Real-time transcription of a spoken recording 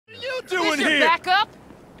you doing This your here? backup?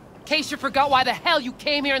 In case you forgot why the hell you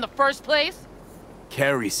came here in the first place?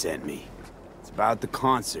 Carrie sent me. It's about the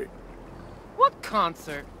concert. What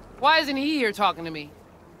concert? Why isn't he here talking to me?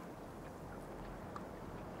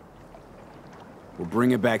 We're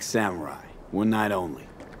bringing back Samurai. One night only.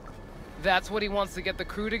 That's what he wants to get the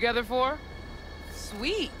crew together for?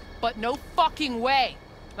 Sweet, but no fucking way.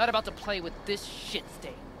 Not about to play with this shit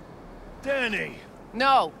stain. Denny!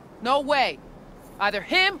 No, no way. Either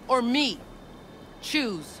him or me.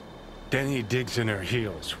 Choose. Denny digs in her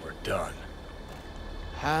heels. We're done.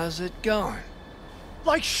 How's it going?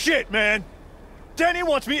 Like shit, man! Denny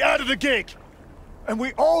wants me out of the gig! And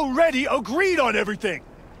we already agreed on everything!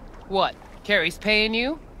 What? Carrie's paying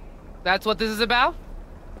you? That's what this is about?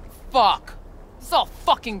 Fuck. This is all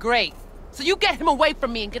fucking great. So you get him away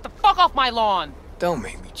from me and get the fuck off my lawn. Don't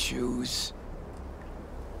make me choose.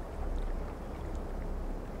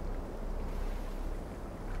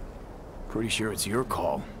 Pretty sure it's your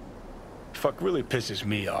call. Fuck really pisses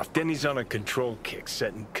me off. Denny's on a control kick,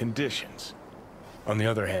 setting conditions. On the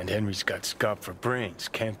other hand, Henry's got scop for brains.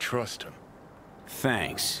 Can't trust him.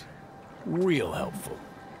 Thanks. Real helpful.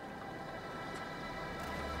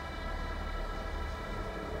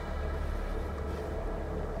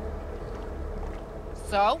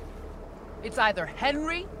 So? It's either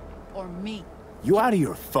Henry or me. You out of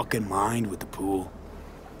your fucking mind with the pool?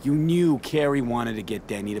 You knew Carrie wanted to get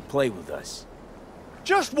Denny to play with us.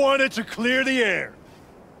 Just wanted to clear the air.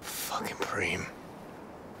 Fucking Preem.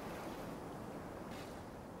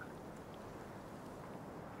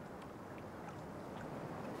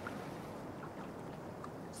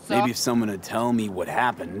 So? Maybe if someone would tell me what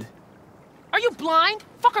happened. Are you blind?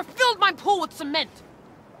 Fucker filled my pool with cement.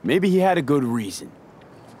 Maybe he had a good reason.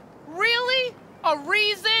 Really? A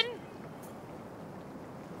reason?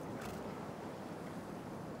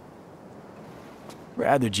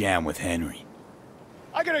 Rather jam with Henry.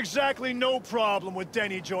 I got exactly no problem with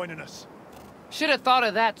Denny joining us. Should have thought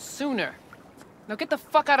of that sooner. Now get the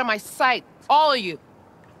fuck out of my sight, all of you.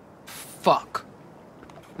 Fuck.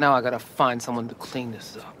 Now I gotta find someone to clean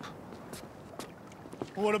this up.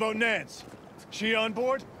 What about Nance? She on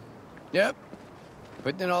board? Yep.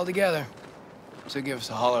 Putting it all together. So give us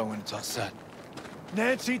a holler when it's all set.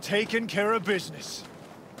 Nancy taking care of business.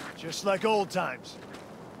 Just like old times.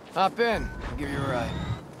 Hop in. I'll give you a ride.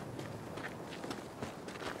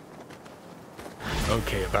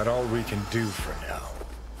 Okay, about all we can do for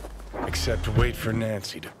now. Except wait for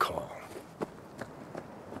Nancy to call.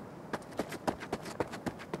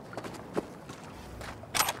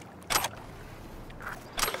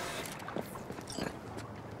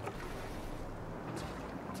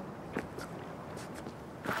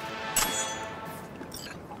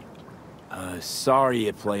 Sorry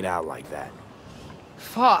it played out like that.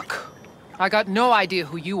 Fuck. I got no idea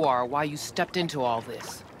who you are or why you stepped into all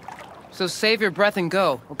this. So save your breath and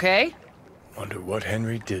go, okay? Wonder what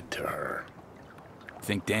Henry did to her.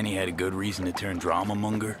 Think Denny had a good reason to turn drama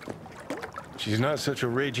monger? She's not such a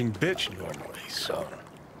raging bitch normally, so...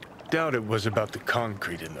 Doubt it was about the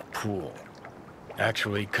concrete in the pool.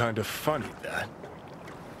 Actually, kind of funny, that.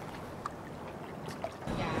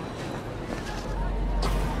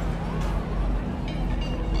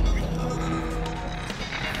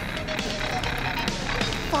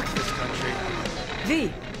 Fuck this country.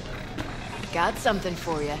 V, got something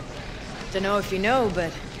for you. Dunno if you know,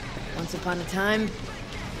 but once upon a time,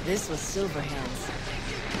 this was Silverhands.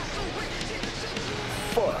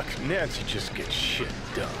 Fuck, Nancy just gets shit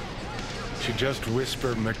done. She just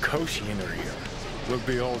whispered Mikoshi in her ear. We'll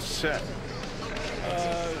be all set.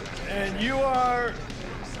 And you are...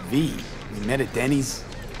 V, we met at Denny's.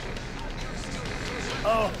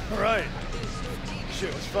 Oh, right.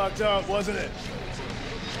 Shit was fucked up, wasn't it?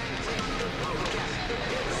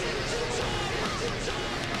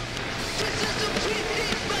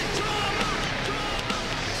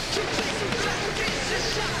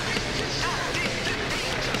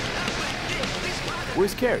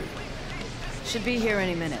 Where's Carrie? Should be here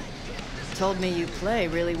any minute. Told me you play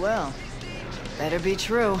really well. Better be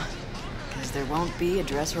true, because there won't be a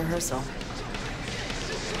dress rehearsal.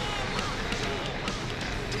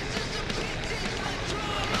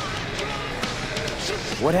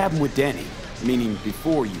 What happened with Denny? Meaning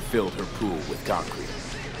before you filled her pool with concrete.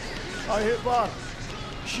 I hit bottom.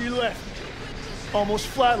 She left. Almost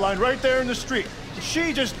flatlined right there in the street.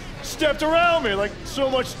 She just stepped around me like so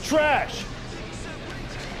much trash.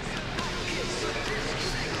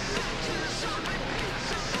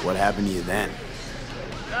 What happened to you then?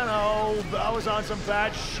 I don't know, I was on some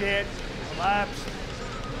bad shit. Collapsed.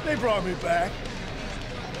 They brought me back.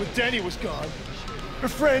 But Denny was gone. Her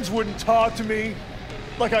friends wouldn't talk to me.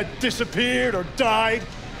 Like I disappeared or died.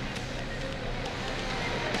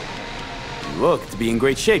 You look to be in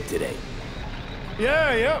great shape today.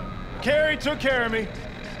 Yeah. Carrie took care of me.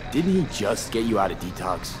 Didn't he just get you out of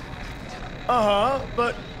detox? Uh-huh,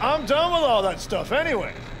 but I'm done with all that stuff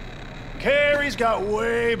anyway. Carrie's got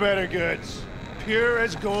way better goods. Pure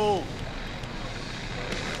as gold.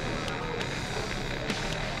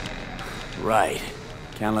 Right.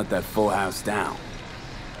 Can't let that full house down.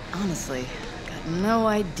 Honestly, got no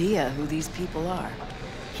idea who these people are.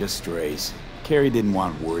 Just strays. Carrie didn't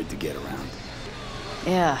want word to get around.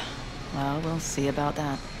 Yeah, well, we'll see about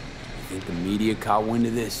that. You think the media caught wind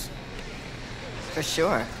of this? For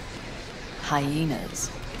sure.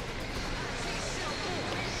 Hyenas.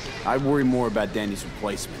 I'd worry more about Denny's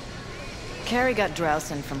replacement. Carrie got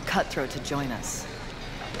Drowson from Cutthroat to join us.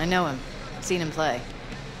 I know him. Seen him play.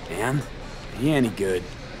 And? He any good?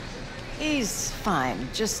 He's fine.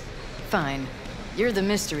 Just fine. You're the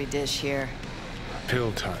mystery dish here.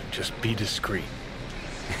 Pill time, just be discreet.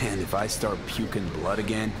 And if I start puking blood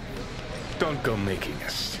again? Don't go making a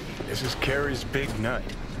scene. This is Carrie's big night.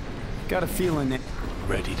 Got a feeling that...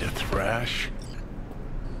 Ready to thrash?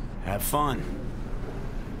 Have fun.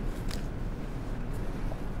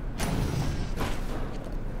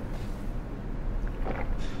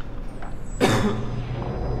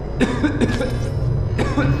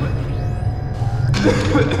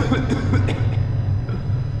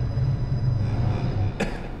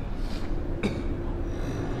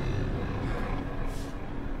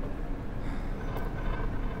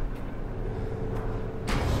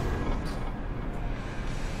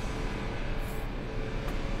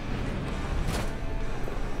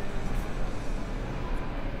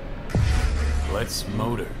 Let's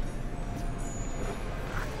motor.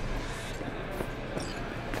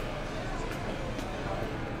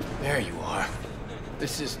 There you are.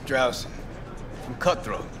 This is Drowson from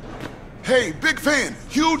Cutthroat. Hey, big fan,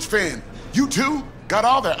 huge fan. You too? Got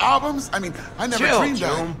all their albums? I mean, I never Chill, dreamed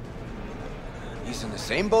that. Joan. He's in the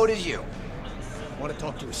same boat as you. Want to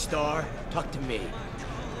talk to a star? Talk to me.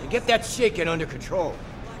 And get that shaking under control.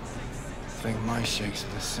 I think my shakes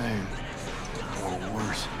are the same. Or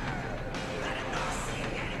worse.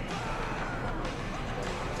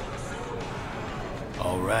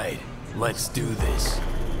 All right, let's do this.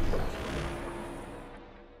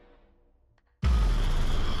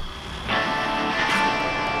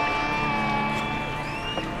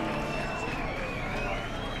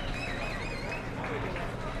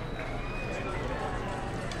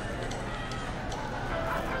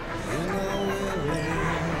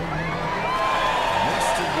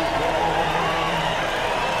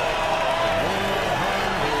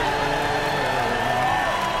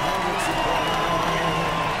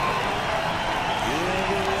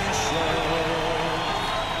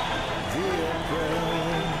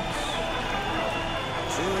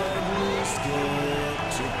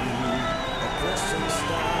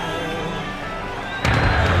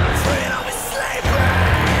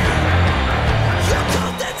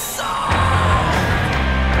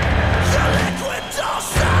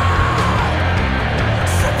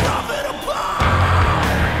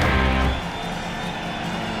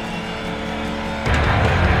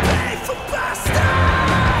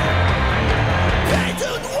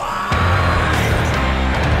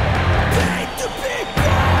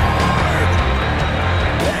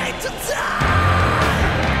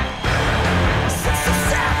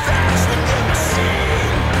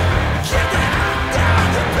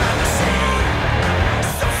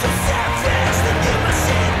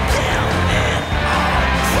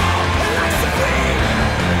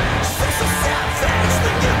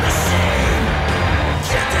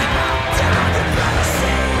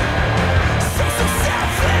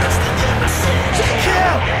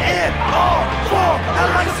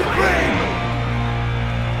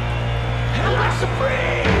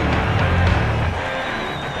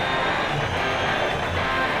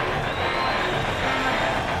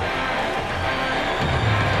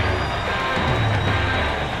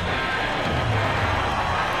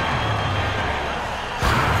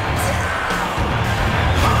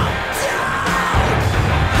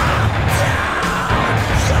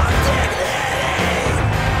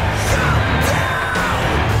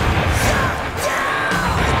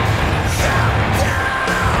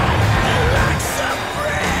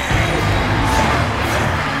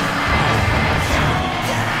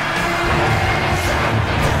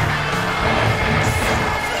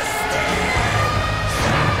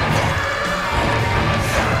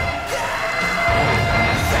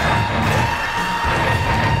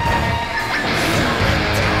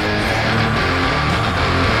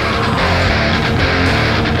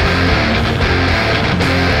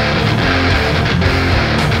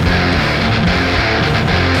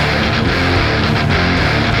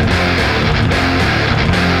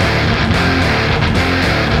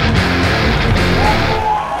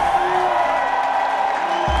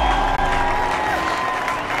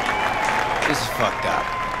 This is fucked up.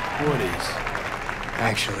 What is?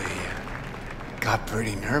 Actually, got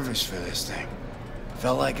pretty nervous for this thing.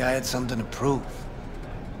 Felt like I had something to prove.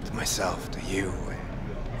 To myself, to you,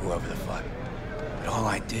 whoever the fuck. But all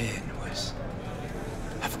I did was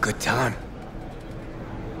have a good time.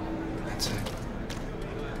 That's it.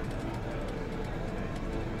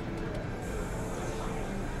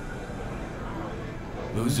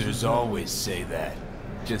 Losers always say that.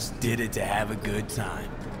 Just did it to have a good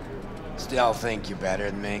time. Still think you're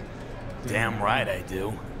better than me? Damn right I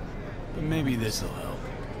do. But maybe this'll help.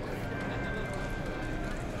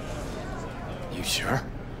 You sure?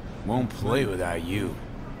 Won't play without you.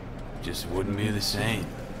 Just wouldn't be the same.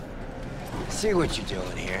 I see what you're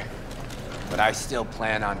doing here. But I still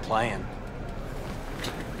plan on playing.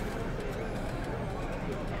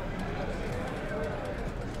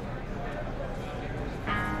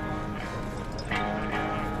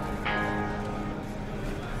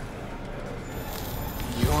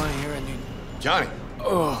 You want to hear a new... Johnny!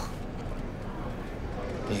 Oh.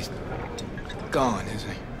 He's gone,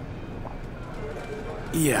 isn't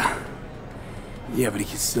he? Yeah. Yeah, but he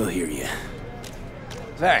can still hear you.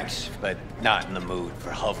 Thanks, but not in the mood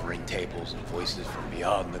for hovering tables and voices from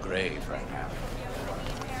beyond the grave right now.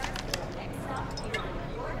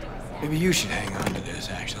 Maybe you should hang on to this,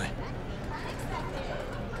 actually.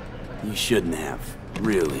 You shouldn't have.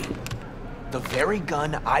 Really. The very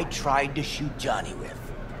gun I tried to shoot Johnny with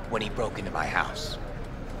when he broke into my house.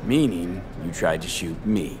 Meaning, you tried to shoot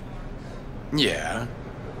me. Yeah.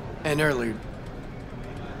 And earlier...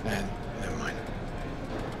 never mind.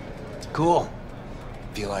 Cool.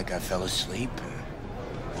 Feel like I fell asleep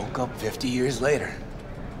and woke up 50 years later.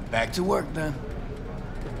 Back to work, then.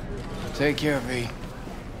 Take care, V.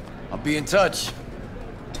 I'll be in touch.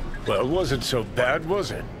 Well, it wasn't so bad,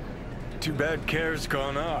 was it? Too bad Care's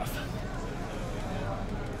gone off.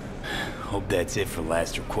 Hope that's it for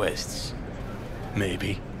last requests.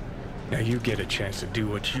 Maybe. Now you get a chance to do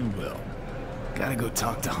what you will. Gotta go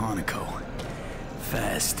talk to Hanako.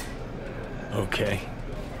 Fast. Okay.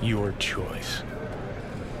 Your choice.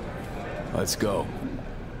 Let's go.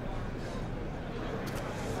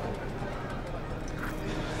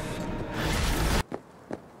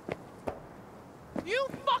 You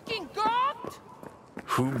fucking gawked?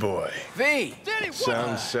 Hoo boy. V! Denny, what?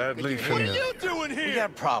 Sounds sadly What are familiar. you doing We here?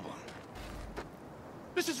 got a problem.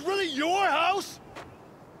 This is really your house?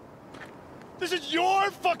 This is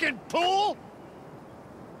your fucking pool?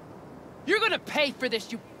 You're gonna pay for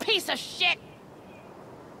this, you piece of shit!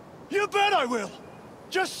 You bet I will.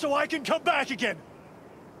 Just so I can come back again.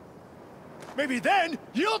 Maybe then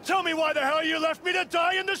you'll tell me why the hell you left me to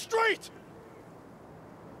die in the street.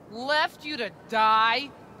 Left you to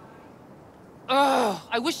die? Ugh,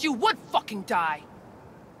 I wish you would fucking die.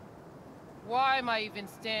 Why am I even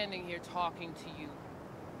standing here talking to you?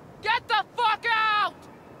 Get the fuck out!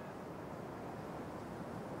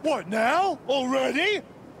 What now? Already?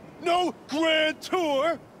 No grand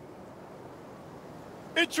tour?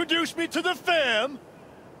 Introduce me to the fam?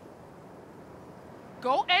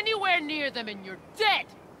 Go anywhere near them and you're dead!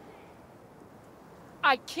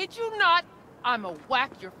 I kid you not, I'ma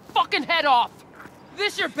whack your fucking head off!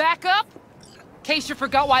 This your backup? In case you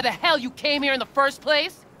forgot why the hell you came here in the first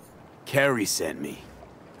place? Carrie sent me.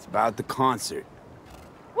 It's about the concert.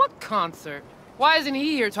 What concert? Why isn't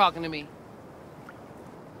he here talking to me?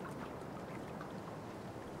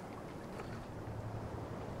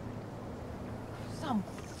 Some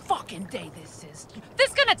fucking day this is.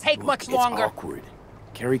 This gonna take Look, much longer. It's awkward.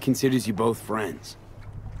 Carrie considers you both friends.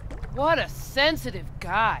 What a sensitive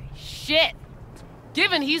guy. Shit.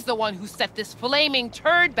 Given he's the one who set this flaming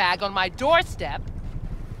turd bag on my doorstep.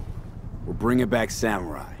 We're bringing back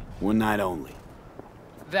Samurai. One night only.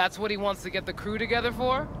 That's what he wants to get the crew together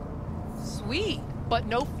for? Sweet, but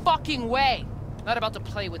no fucking way. Not about to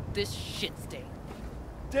play with this shit stain.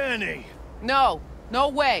 Denny. No, no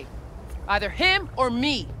way. Either him or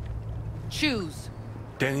me. Choose.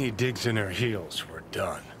 Denny digs in her heels. We're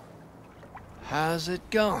done. How's it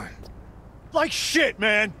going? Like shit,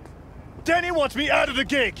 man. Denny wants me out of the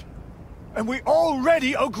gig. And we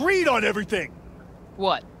already agreed on everything.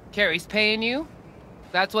 What? Carrie's paying you?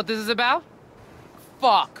 That's what this is about?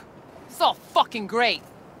 Fuck. This is all fucking great.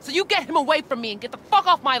 So you get him away from me and get the fuck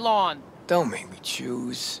off my lawn. Don't make me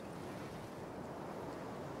choose.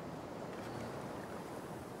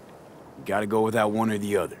 You gotta go without one or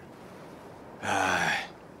the other. Yeah,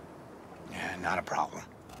 not a problem.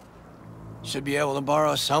 Should be able to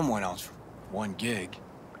borrow someone else for one gig.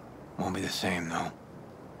 Won't be the same, though.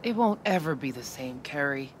 It won't ever be the same,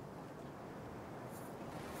 Carrie.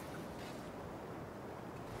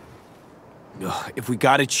 Ugh, if we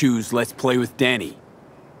gotta choose, let's play with Denny.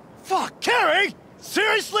 Fuck, Carrie!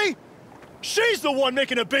 Seriously? She's the one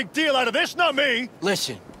making a big deal out of this, not me!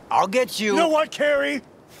 Listen, I'll get you... You know what, Carrie?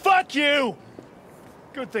 Fuck you!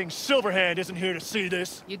 Good thing Silverhand isn't here to see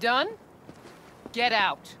this. You done? Get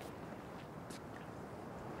out.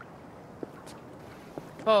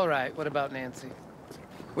 All right, what about Nancy?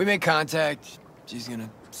 We made contact. She's gonna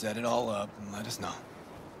set it all up and let us know.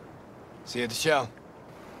 See you at the show.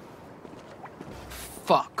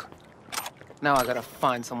 Fuck. Now I gotta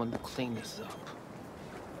find someone to clean this up.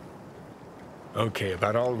 Okay,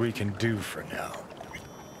 about all we can do for now.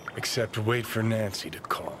 Except wait for Nancy to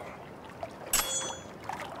call.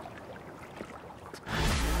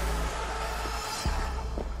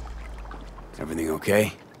 Everything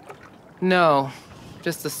okay? No.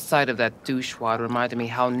 Just the sight of that douchewad reminded me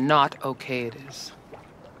how not okay it is.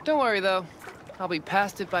 Don't worry, though. I'll be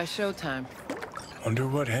past it by showtime. Wonder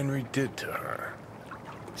what Henry did to her.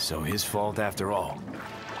 So his fault after all.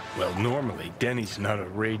 Well, normally, Denny's not a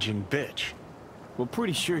raging bitch. We're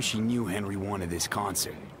pretty sure she knew Henry wanted this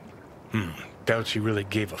concert. Doubt she really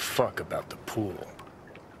gave a fuck about the pool.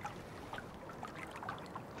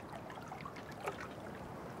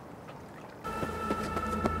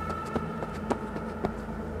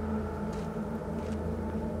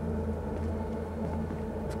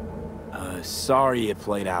 Sorry it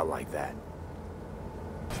played out like that.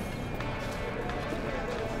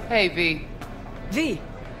 Hey, V. V.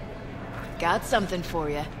 Got something for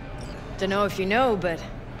you. Dunno if you know, but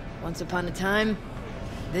once upon a time,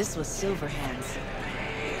 this was Silverhand's.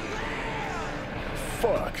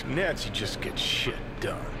 Fuck, Nancy just gets shit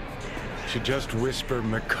done. She just whisper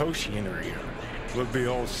Mikoshi in her ear. We'll be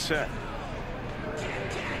all set.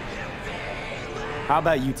 How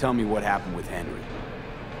about you tell me what happened with Henry?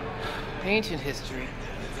 Ancient history.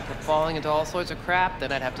 For falling into all sorts of crap,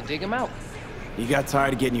 then I'd have to dig him out. You got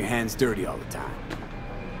tired of getting your hands dirty all the time.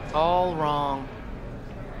 All wrong.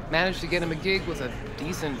 Managed to get him a gig with a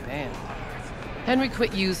decent band. Henry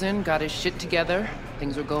quit using, got his shit together,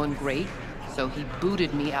 things were going great, so he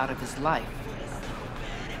booted me out of his life.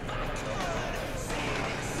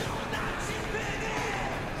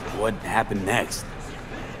 What happened next?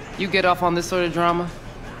 You get off on this sort of drama?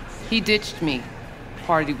 He ditched me,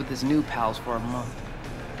 partied with his new pals for a month.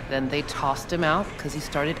 Then they tossed him out because he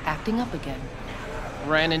started acting up again.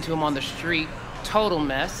 Ran into him on the street, total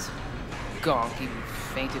mess. Gonk even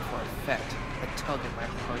fainted for effect, a tug at my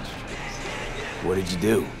heartstrings. What did you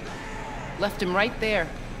do? Left him right there,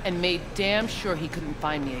 and made damn sure he couldn't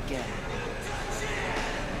find me again.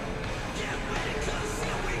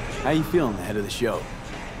 How you feeling ahead of the show?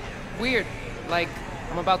 Weird, like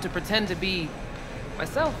I'm about to pretend to be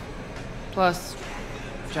myself. Plus,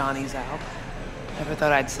 Johnny's out. Never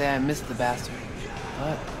thought I'd say I missed the bastard,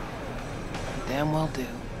 but I damn well do.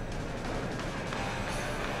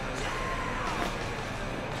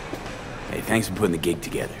 Hey, thanks for putting the gig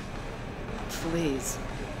together. Please.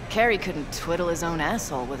 Carrie couldn't twiddle his own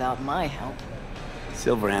asshole without my help.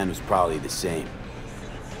 Silverhand was probably the same.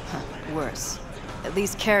 Huh, worse. At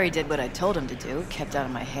least Carrie did what I told him to do, kept out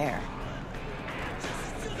of my hair.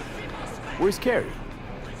 Where's Carrie?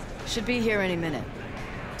 Should be here any minute.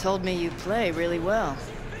 Told me you play really well.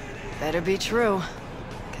 Better be true,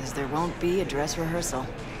 because there won't be a dress rehearsal.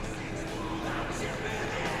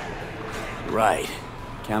 Right.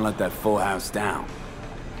 Can't let that full house down.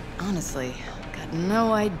 Honestly, got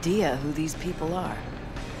no idea who these people are.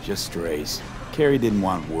 Just strays. Carrie didn't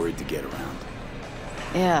want word to get around.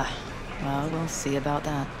 Yeah, well, we'll see about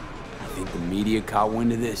that. I think the media caught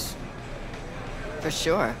wind of this. For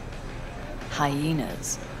sure.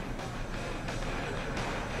 Hyenas.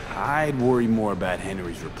 I'd worry more about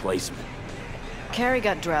Henry's replacement. Carrie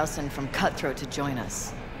got Drowson from Cutthroat to join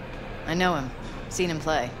us. I know him. Seen him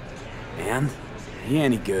play. And? He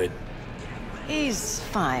ain't any good. He's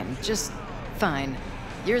fine. Just fine.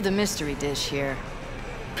 You're the mystery dish here.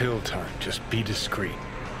 Pill time, just be discreet.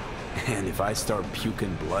 And if I start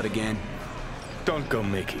puking blood again? Don't go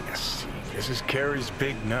making a scene. This is Carrie's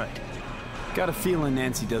big night. Got a feeling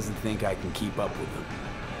Nancy doesn't think I can keep up with him.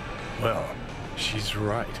 Well, she's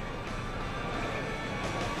right.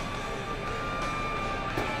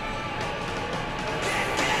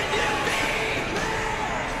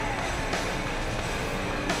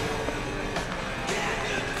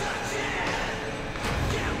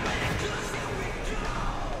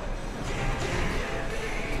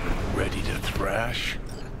 Ready to thrash?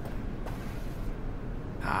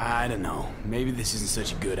 I don't know. Maybe this isn't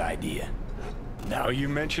such a good idea. Now you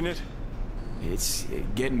mention it? It's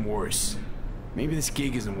getting worse. Maybe this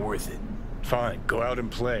gig isn't worth it. Fine, go out and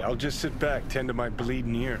play. I'll just sit back, tend to my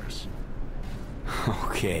bleeding ears.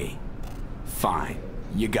 Okay. Fine.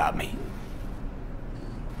 You got me.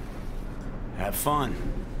 Have fun.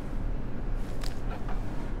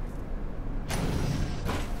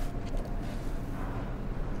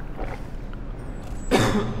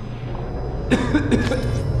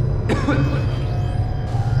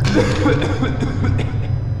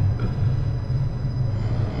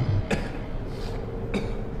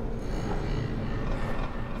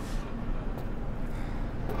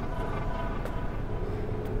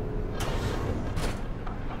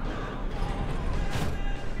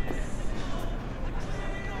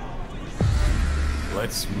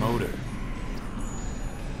 Let's motor.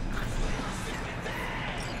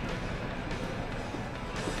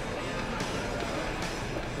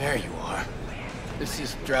 There you are. This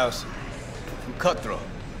is Drowsy from Cutthroat.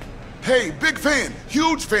 Hey, big fan,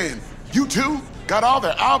 huge fan. You too? Got all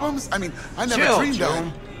their albums? I mean, I never Chill, dreamed Joan.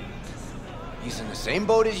 of. He's in the same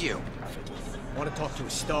boat as you. Want to talk to a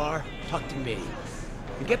star? Talk to me.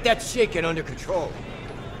 And get that shaking under control.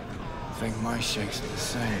 I think my shakes are the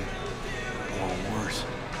same. Or worse.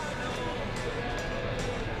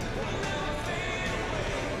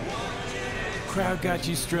 Crowd got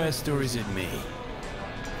you stressed, or is it me?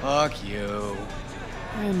 Fuck you.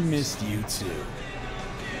 I missed you too.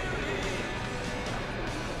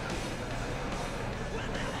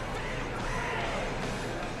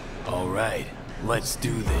 All right, let's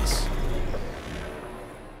do this.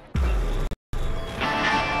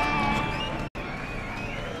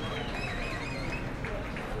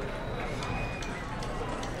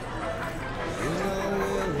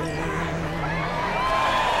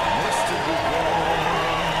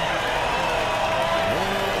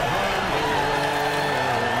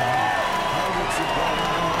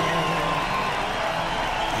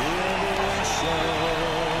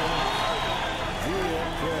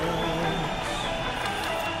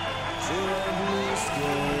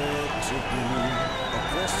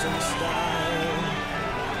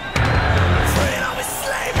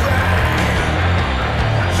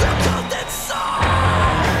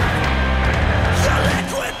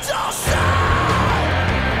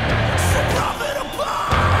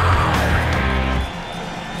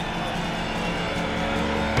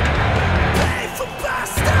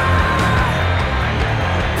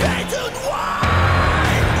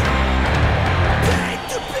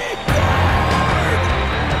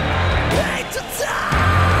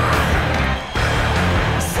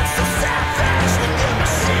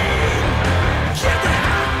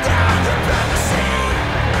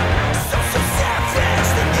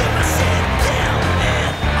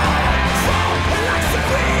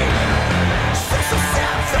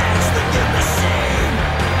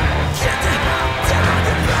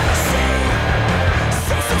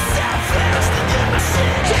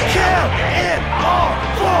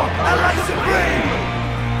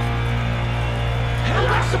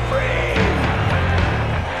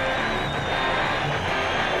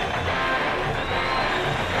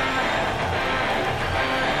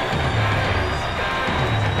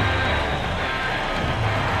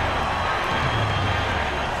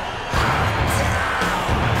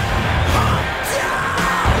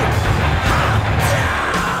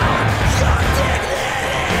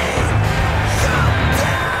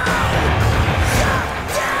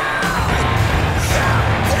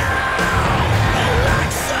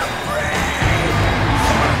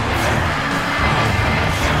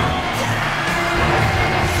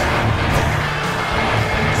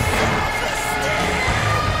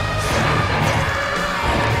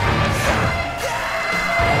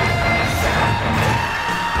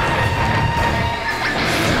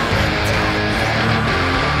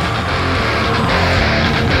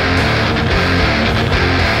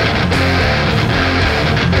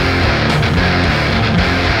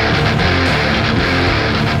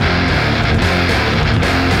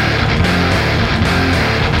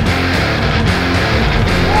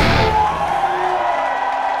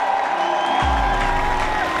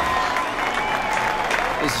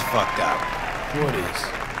 What is?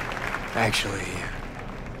 Actually,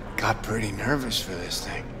 got pretty nervous for this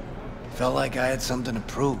thing. Felt like I had something to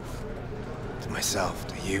prove. To myself,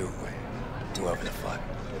 to you, whoever the fuck.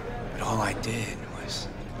 But all I did was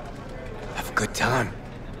have a good time.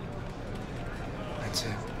 That's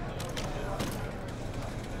it.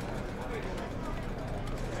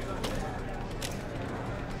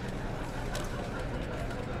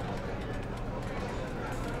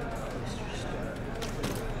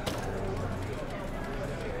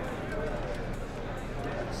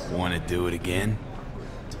 Want to do it again?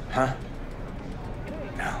 Huh?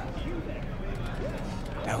 No.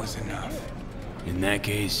 That was enough. In that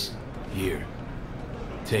case, here.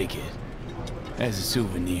 Take it. As a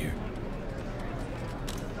souvenir.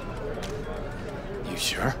 You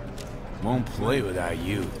sure? Won't play without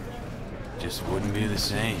you. Just wouldn't be the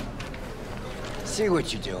same. See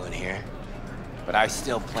what you're doing here. But I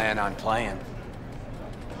still plan on playing.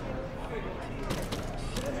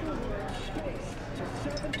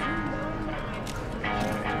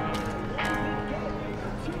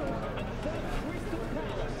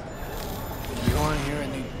 You want to hear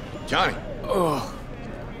any... Johnny! Oh.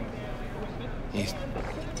 He's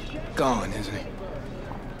gone, isn't he?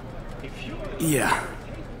 Yeah.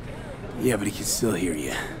 Yeah, but he can still hear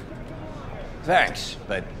you. Thanks,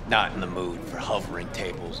 but not in the mood for hovering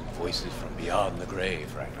tables and voices from beyond the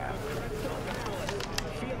grave right now.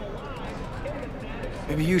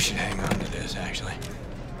 Maybe you should hang on to this, actually.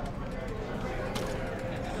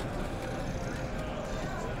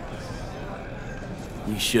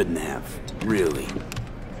 You shouldn't have, really.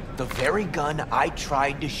 The very gun I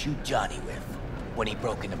tried to shoot Johnny with when he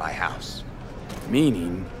broke into my house.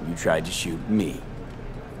 Meaning, you tried to shoot me.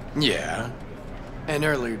 Yeah. And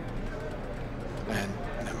earlier... And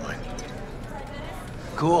never mind.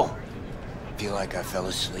 Cool. Feel like I fell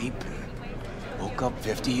asleep and woke up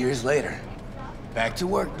 50 years later. Back to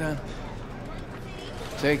work, then.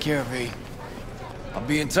 Take care, V. I'll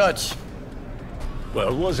be in touch. Well,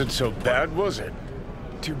 it wasn't so bad, was it?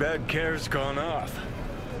 Too bad Care's gone off.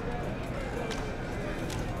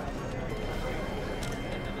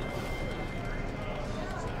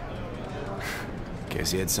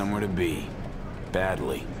 Guess he had somewhere to be.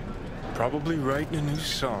 Badly. Probably writing a new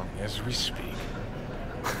song as we speak.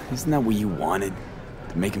 Isn't that what you wanted?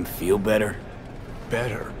 To make him feel better?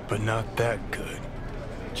 Better, but not that good.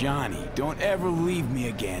 Johnny, don't ever leave me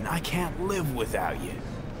again. I can't live without you.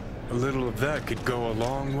 A little of that could go a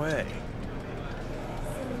long way.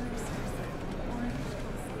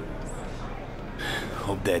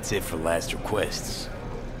 Hope that's it for last requests.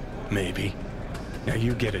 Maybe. Now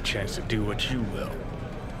you get a chance to do what you will.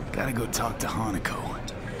 Gotta go talk to Hanako.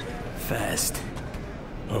 Fast.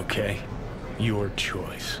 Okay. Your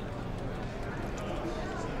choice.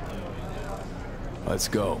 Let's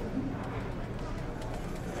go.